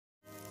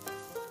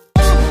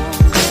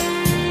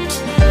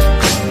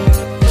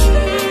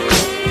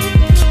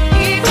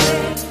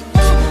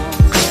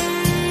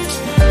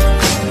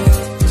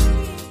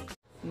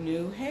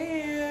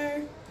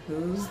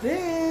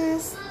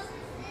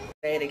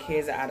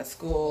out of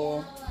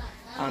school.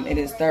 It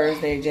is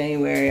Thursday,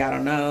 January, I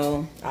don't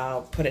know.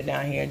 I'll put it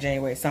down here,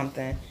 January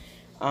something.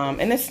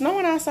 And it's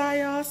snowing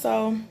outside, y'all,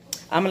 so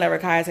I'm gonna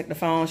let Rakaya take the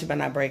phone. She better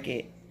not break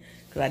it,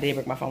 because I did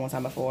break my phone one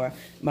time before.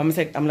 But I'm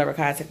gonna let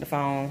Rakaya take the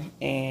phone,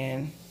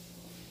 and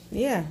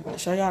yeah, I'll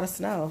show y'all the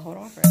snow. Hold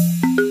on for a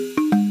second.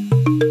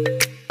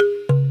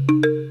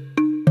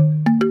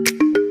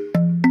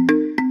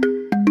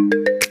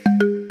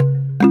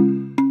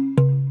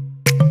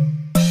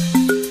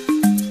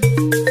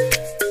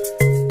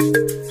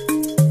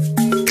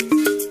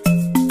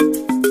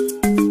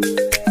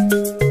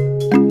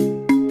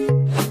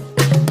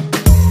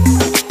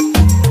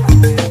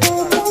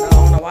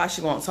 She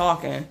won't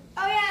talking.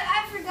 Oh yeah,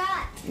 I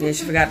forgot. Yeah,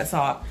 she forgot to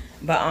talk.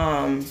 But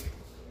I'm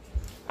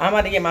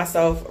about to get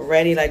myself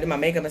ready, like do my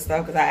makeup and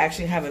stuff, because I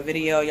actually have a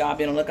video. Y'all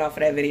be on the lookout for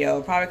that video.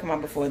 It'll probably come out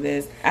before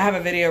this. I have a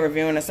video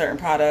reviewing a certain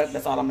product.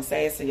 That's all I'm gonna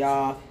say. So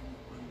y'all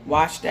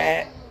watch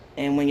that,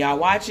 and when y'all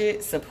watch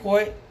it,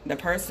 support the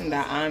person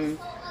that I'm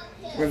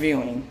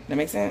reviewing. That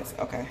make sense?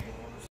 Okay.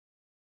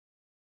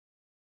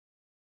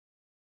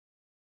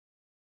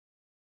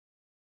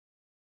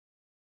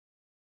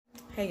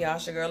 Hey y'all,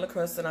 it's your girl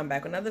LaCrystal, and I'm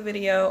back with another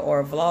video,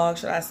 or vlog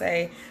should I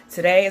say.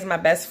 Today is my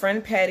best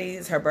friend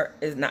Petty's,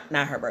 is not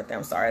her birthday,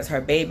 I'm sorry, it's her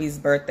baby's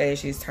birthday.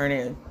 She's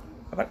turning,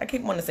 I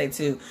keep wanting to say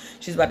 2.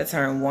 She's about to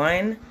turn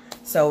 1,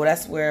 so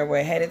that's where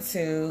we're headed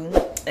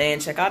to.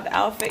 And check out the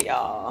outfit,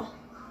 y'all.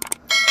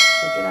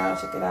 Check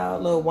it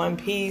out, little one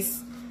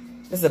piece.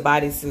 This is a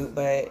bodysuit,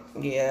 but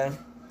yeah.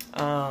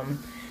 And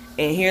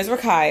here's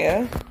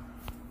Rakaya.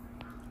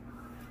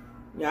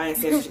 Y'all ain't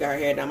seen she got her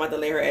hair done. I'm about to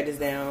lay her edges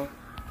down.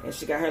 And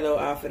she got her little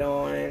outfit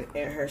on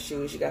and her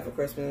shoes she got for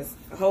Christmas.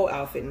 A whole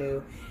outfit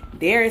new.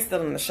 Darius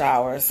still in the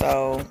shower,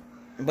 so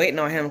I'm waiting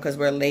on him because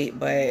we're late,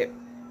 but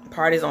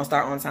parties don't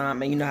start on time,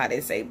 and you know how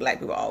they say black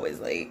people are always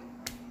late.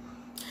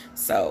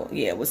 So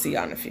yeah, we'll see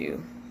y'all in a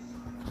few.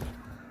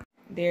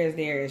 There's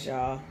Darius,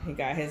 y'all. He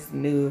got his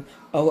new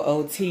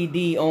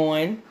OOTD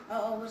on.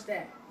 Oh, what's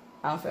that?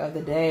 Outfit of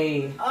the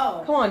day.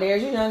 Oh. Come on,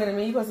 Darius, you're younger than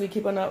me. You're supposed to be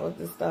keeping up with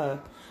this stuff.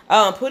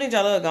 Putting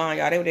Jalil gone,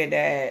 y'all. They were their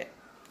dad.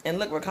 And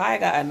look, Rakaya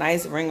got a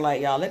nice ring light,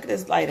 y'all. Look at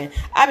this lighting.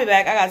 I'll be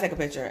back. I gotta take a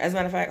picture. As a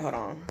matter of fact, hold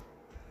on.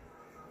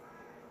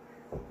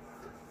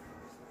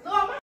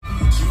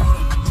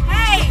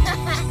 Hey!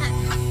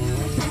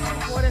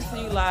 Reporting to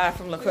you live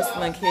from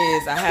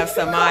LACRYSTALNKIDZ. I have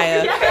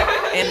Samaya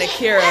and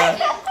Nakira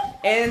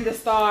and the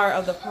star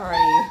of the party.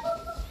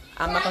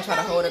 I'm not gonna try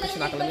to hold her because she's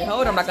not gonna let me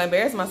hold her. I'm not gonna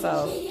embarrass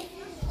myself.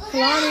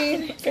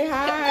 Kehlani, say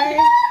hi.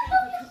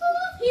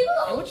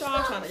 And what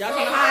y'all trying to? Y'all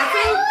trying to hide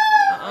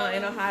too?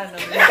 Ain't no hiding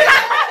over here.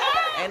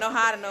 Ain't no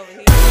hiding over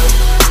here.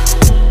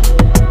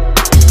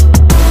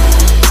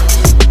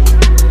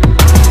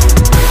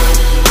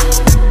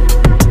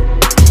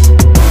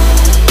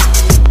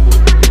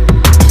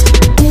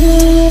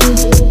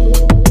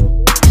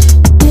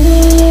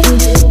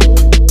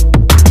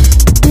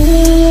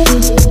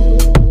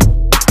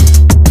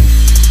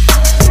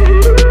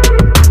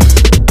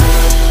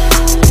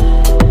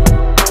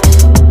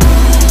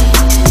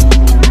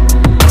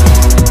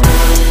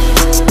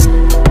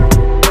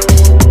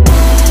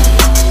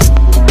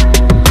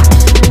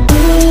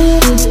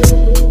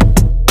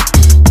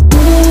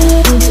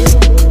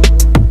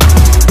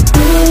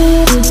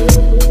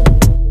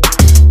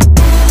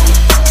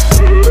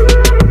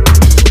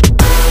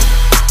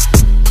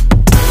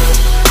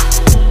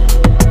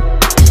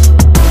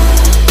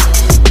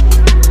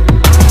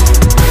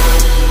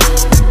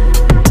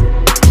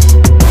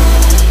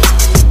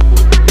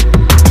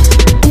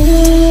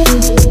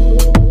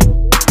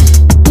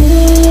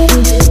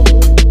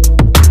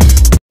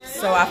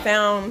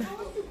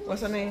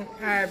 What's her name?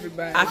 Hi,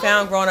 everybody. I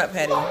found grown up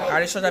Petty. I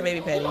already showed that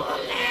baby Petty.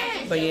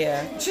 But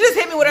yeah. She just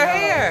hit me with her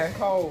hair.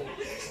 Cold.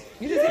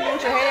 You just hit me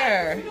with your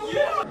hair.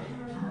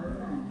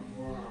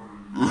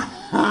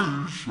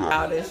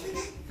 Childish.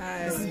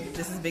 Hi.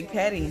 This is Big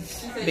Petty.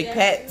 Big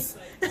Pets.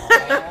 Look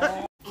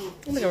at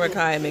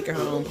Rakaya make her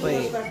own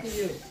plate.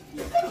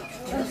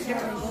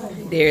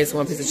 There's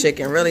one piece of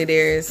chicken. Really,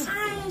 Darius?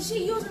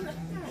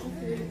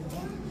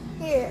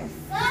 Here.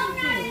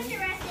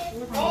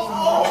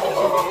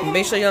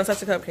 Make sure you don't touch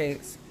the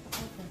cupcakes.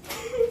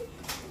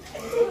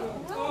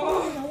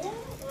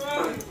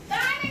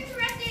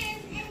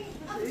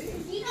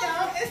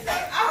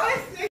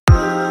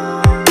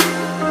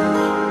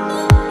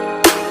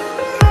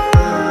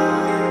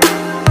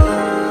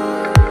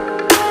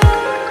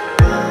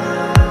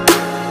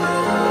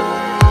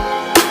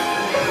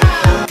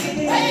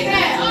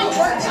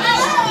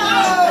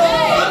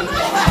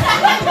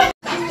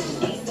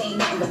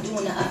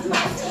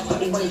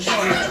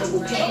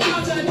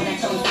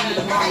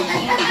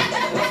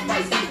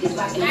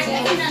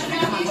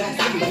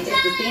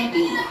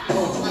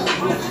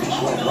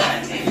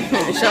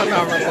 Show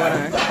no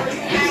reporter.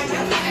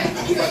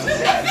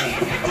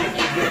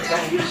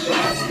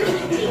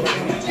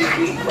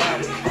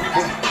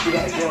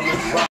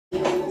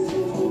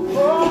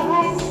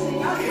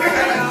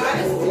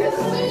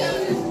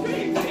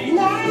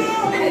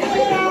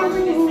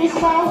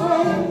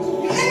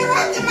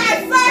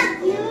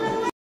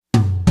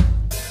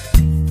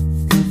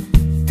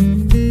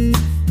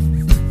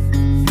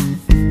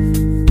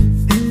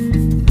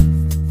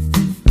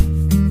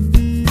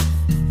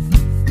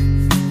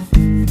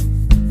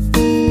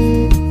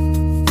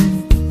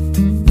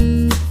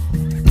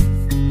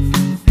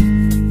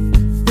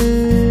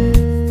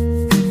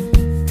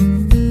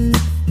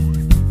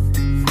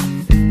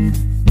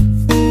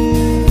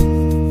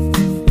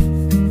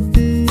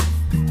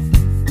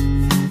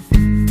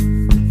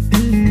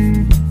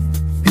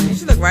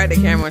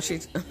 she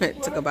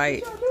took a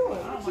bite.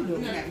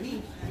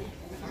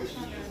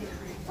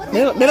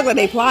 They look like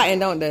they plotting,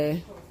 don't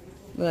they?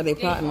 Look like they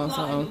plotting on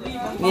something.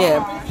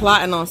 Yeah,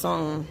 plotting on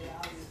something.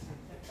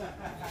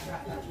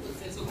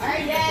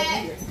 Alright,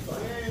 Dad.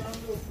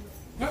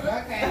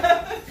 Okay.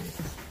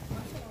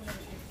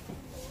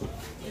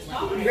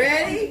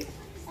 Ready?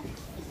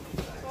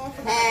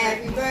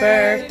 Happy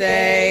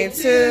Birthday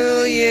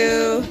to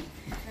you.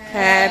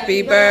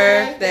 Happy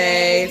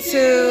birthday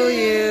to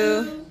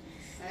you.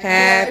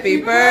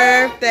 Happy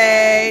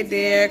birthday,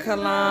 dear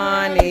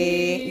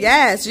Kehlani.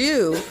 Yes,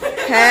 you.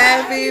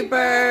 Happy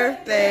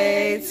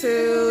birthday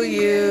to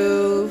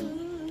you.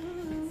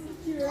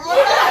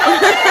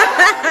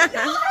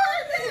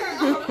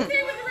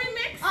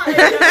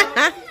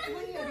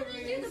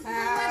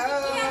 How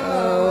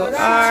old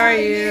are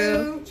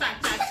you?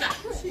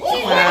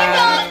 How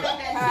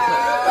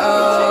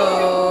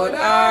old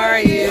are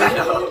you?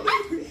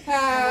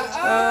 How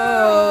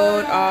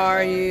old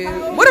are you?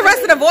 What are the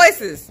rest of the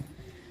voices?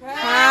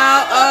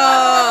 How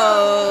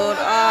old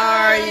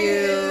are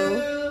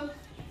you?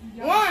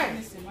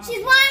 One.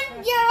 She's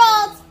 1 year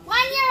old. 1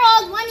 year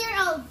old. 1 year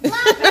old.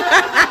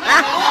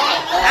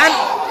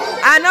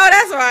 I know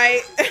that's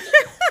right.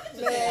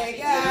 May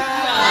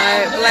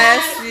God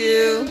bless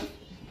you.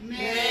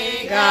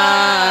 May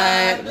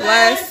God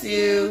bless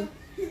you.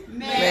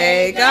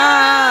 May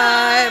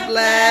God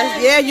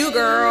bless. Yeah, you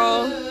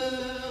girl.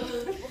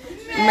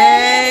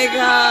 May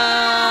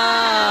God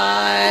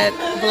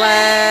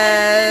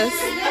bless.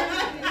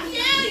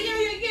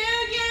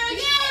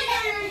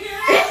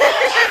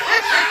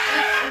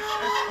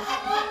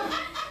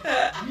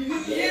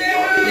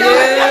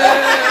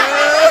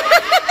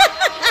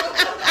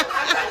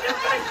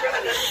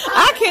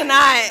 I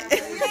cannot.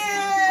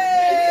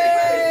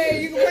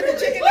 Yay! You can put the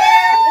chicken there.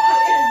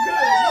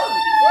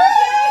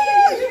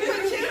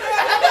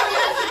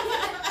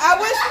 I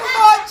wish we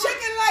more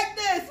chicken like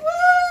this.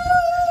 Woo!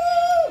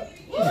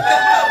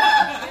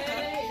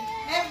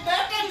 And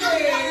birthday.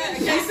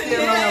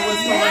 Still don't know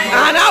what's going on. I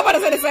know, I'm about to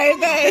say the same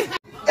thing.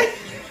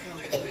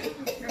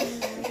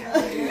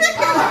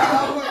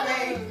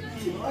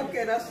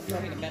 Okay, that's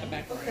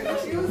okay.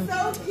 You're so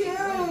cute.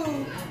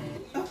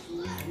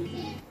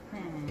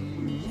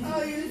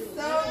 Oh, you're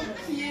so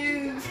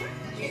cute.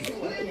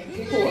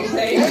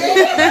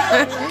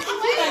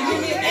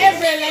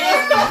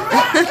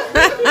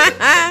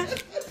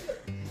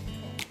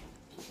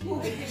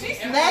 She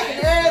smacked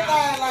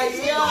everything like,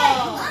 yo.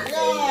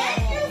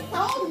 Thank you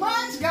so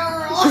much,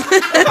 girl.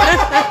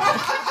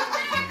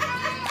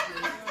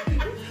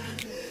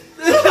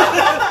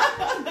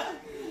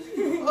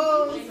 Oh,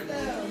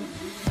 snap.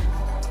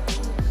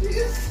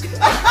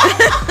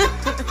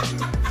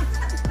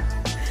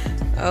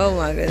 Oh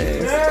my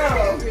goodness.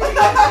 Girl.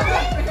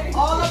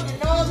 All up your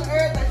nose and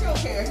everything. You don't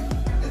care.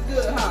 It's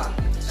good, huh?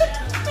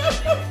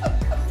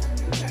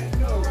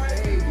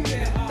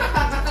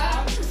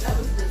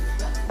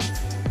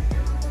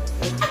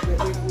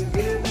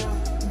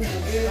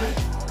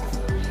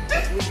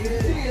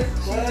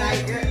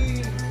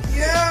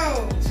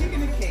 Yo,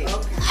 chicken and cake.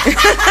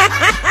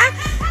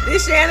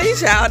 This Shannon, you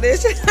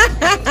childish.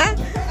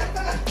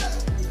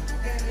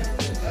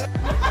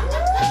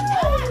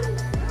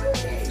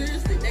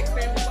 Seriously, next time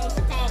you're supposed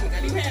to call me. I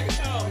didn't have to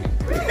call me.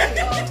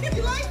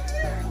 You like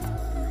that?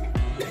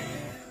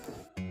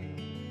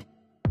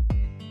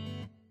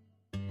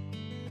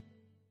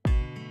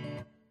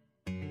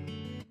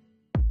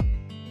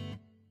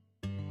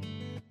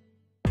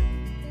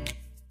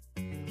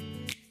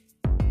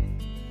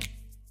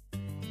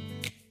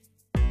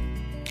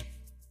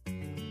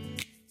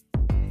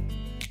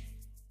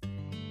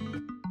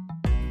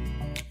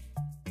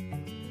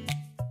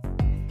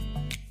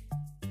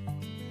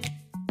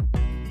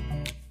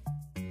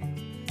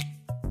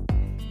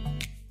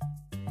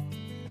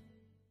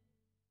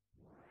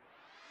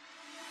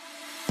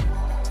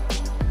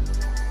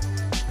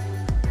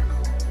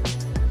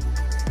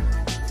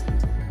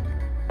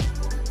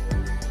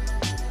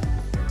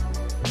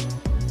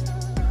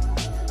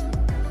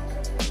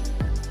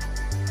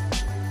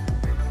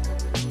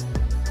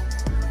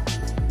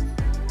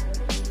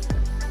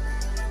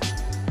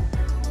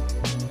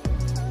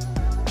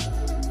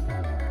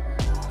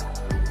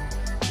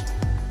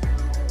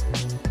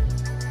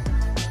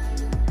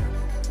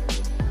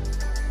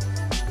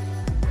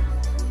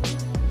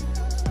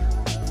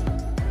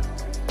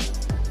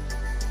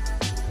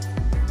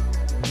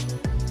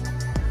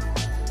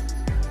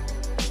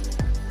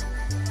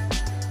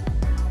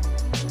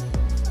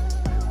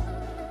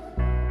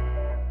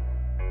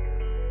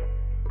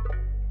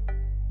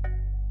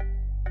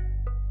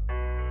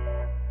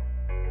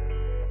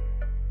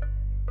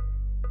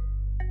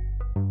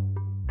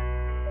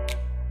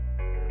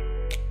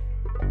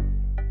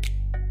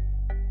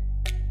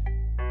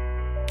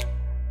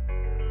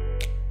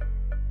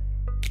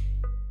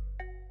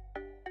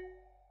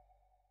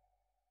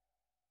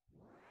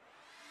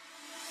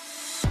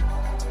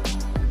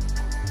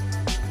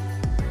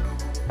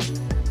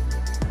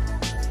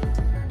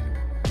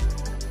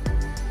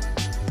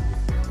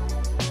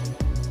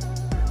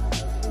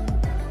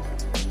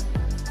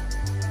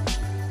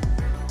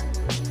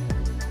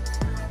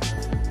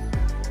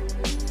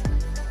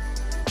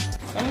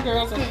 Some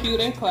girls are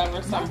cute and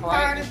clever, some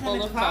bright and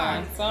full of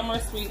fun. Some are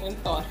sweet and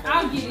thoughtful.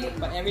 I'll get it.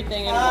 But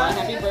everything in one.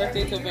 Happy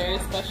birthday to a very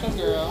special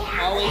girl.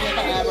 Always and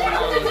forever,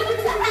 Mommy.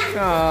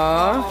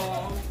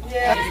 Aww.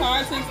 It's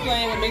hard to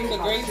explain what makes a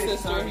great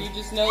sister. You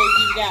just know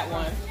you've got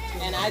one.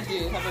 And I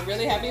do. Have a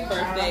really happy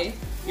birthday.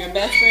 Your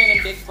best friend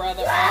and big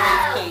brother,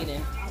 always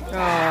Caden.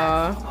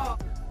 Aww.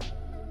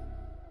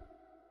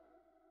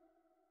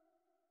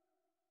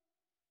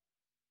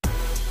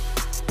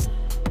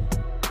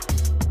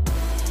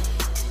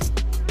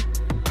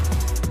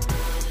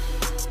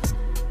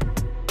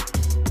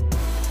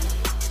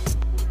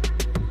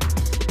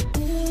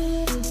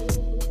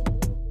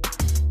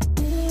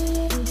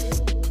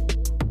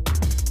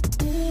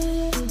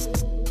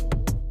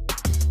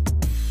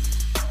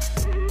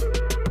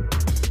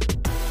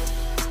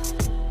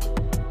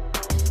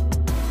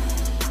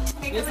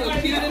 You're so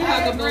cute and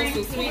huggable,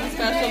 so sweet and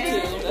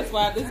special too. That's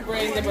why this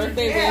brings a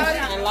birthday wish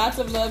and lots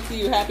of love to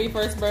you. Happy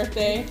first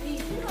birthday.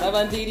 Love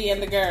on Dee Dee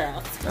and the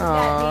girls.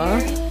 Aww.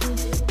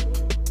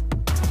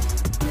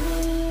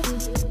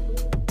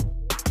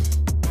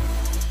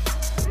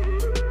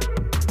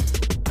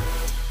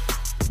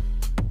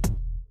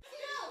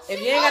 If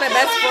you ain't got a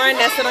best friend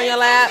that sit on your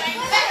lap,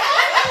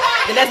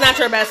 then that's not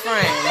your best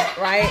friend,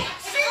 right?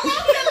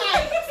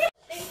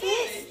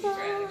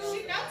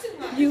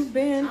 You've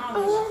been on my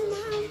mind.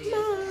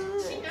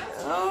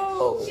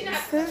 Oh,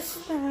 sister.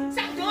 Stop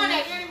doing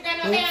that. You ain't got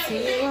no With hair.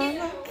 you on a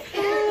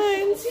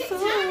kind soul,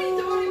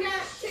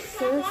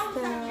 sister.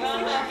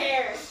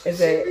 Is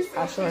it?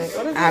 I'll show you. What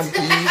is it? I'm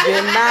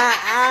keeping my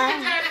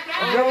eye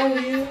on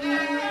you.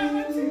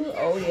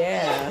 Oh,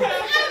 yeah.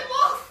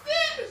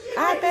 I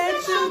bet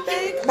you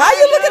think. Why are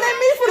you looking at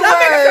me for the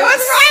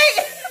words? Right.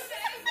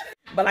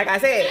 But like I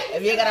said,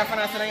 if you ain't got a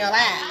friend sitting on your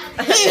lap,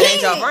 it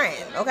ain't your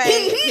friend.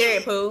 Okay?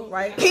 Period, poo.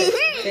 Right?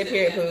 Say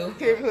period, poo.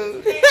 Period,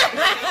 poo.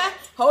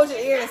 Hold your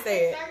ear and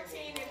say it.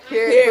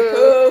 Period,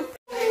 poo.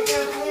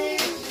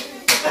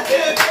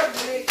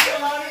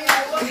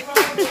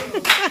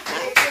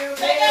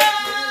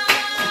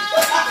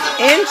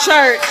 In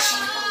church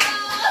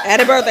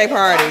at a birthday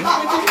party.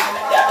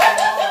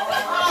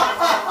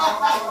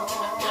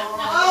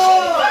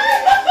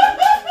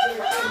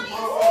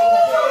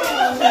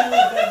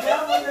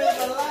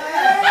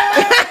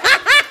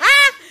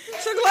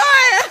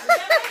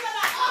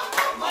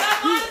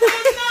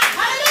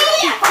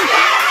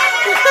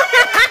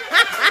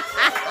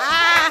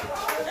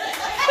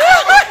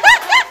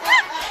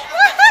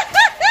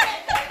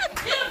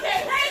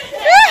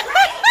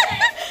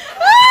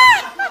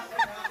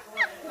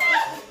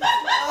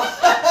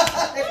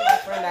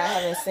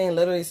 Seen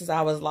literally since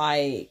I was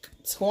like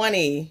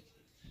 20.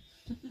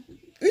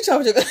 You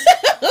told you. What's up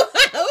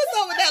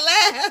with that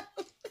laugh?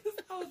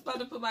 I was about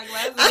to put my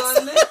glasses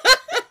on there.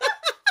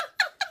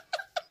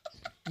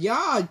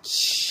 Y'all.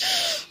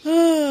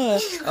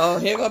 Oh,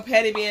 here go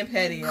Petty being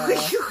petty, y'all.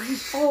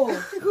 Oh,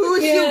 who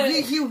you? Let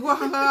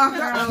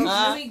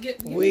me get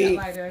that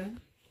lighter.